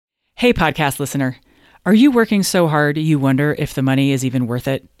Hey, podcast listener. Are you working so hard you wonder if the money is even worth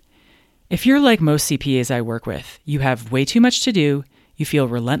it? If you're like most CPAs I work with, you have way too much to do, you feel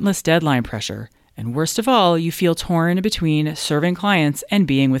relentless deadline pressure, and worst of all, you feel torn between serving clients and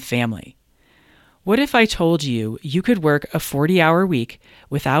being with family. What if I told you you could work a 40-hour week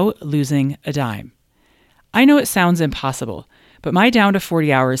without losing a dime? I know it sounds impossible, but my Down to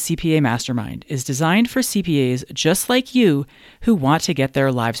 40 Hours CPA Mastermind is designed for CPAs just like you who want to get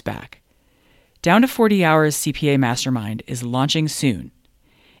their lives back. Down to 40 Hours CPA Mastermind is launching soon.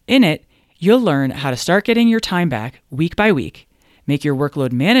 In it, you'll learn how to start getting your time back week by week, make your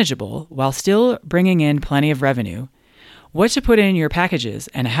workload manageable while still bringing in plenty of revenue, what to put in your packages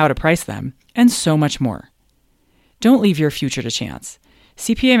and how to price them, and so much more. Don't leave your future to chance.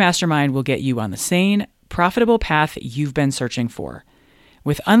 CPA Mastermind will get you on the sane, profitable path you've been searching for.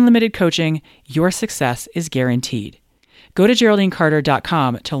 With unlimited coaching, your success is guaranteed. Go to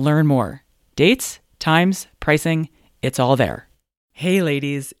GeraldineCarter.com to learn more. Dates, times, pricing, it's all there. Hey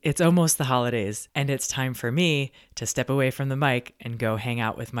ladies, it's almost the holidays, and it's time for me to step away from the mic and go hang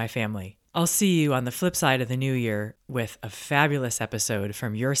out with my family. I'll see you on the flip side of the new year with a fabulous episode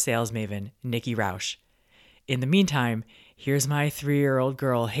from your sales maven, Nikki Rausch. In the meantime, here's my 3-year-old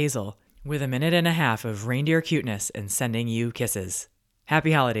girl, Hazel, with a minute and a half of reindeer cuteness and sending you kisses.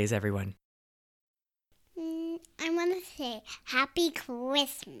 Happy holidays, everyone. I want to say Happy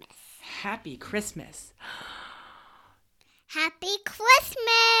Christmas. Happy Christmas. Happy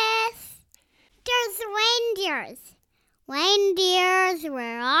Christmas! There's reindeers. Reindeers,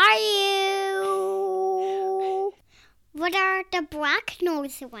 where are you? What are the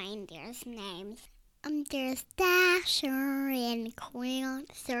black-nosed reindeers' names? There's Dasher and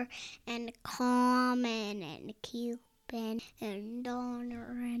Prancer and Common and Cupid and Donner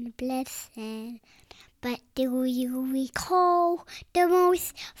and Blitzen. But do you recall the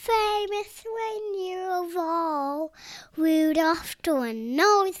most famous reindeer of all? Rudolph the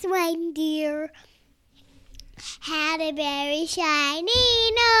Red-Nosed Reindeer had a very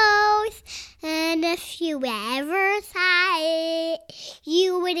shiny nose, and if you ever saw it,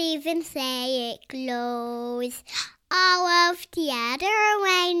 you would even say it glows. All of the other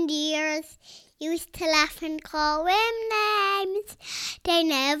reindeers used to laugh and call him names. They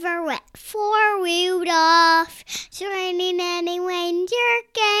never went for Rudolph, joining any reindeer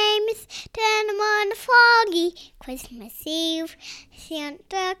games. Then on a foggy Christmas Eve,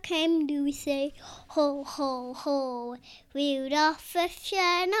 Santa came to say, ho, ho, ho, Rudolph, with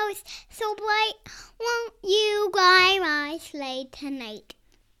your nose so bright, won't you guide my sleigh tonight?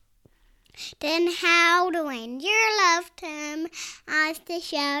 Then how the reindeer loved him as they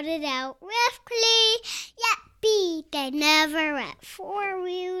shouted out with glee, yippee! They never went for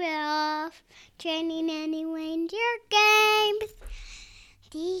Rudolph, joining any reindeer games.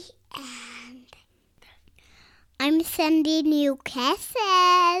 The end. I'm sending you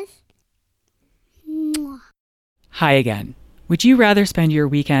kisses. Mwah. Hi again. Would you rather spend your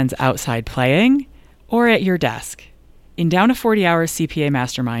weekends outside playing or at your desk? In Down to 40 Hours CPA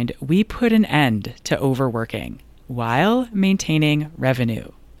Mastermind, we put an end to overworking while maintaining revenue.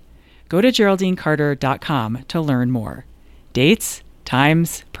 Go to GeraldineCarter.com to learn more. Dates,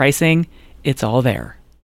 times, pricing, it's all there.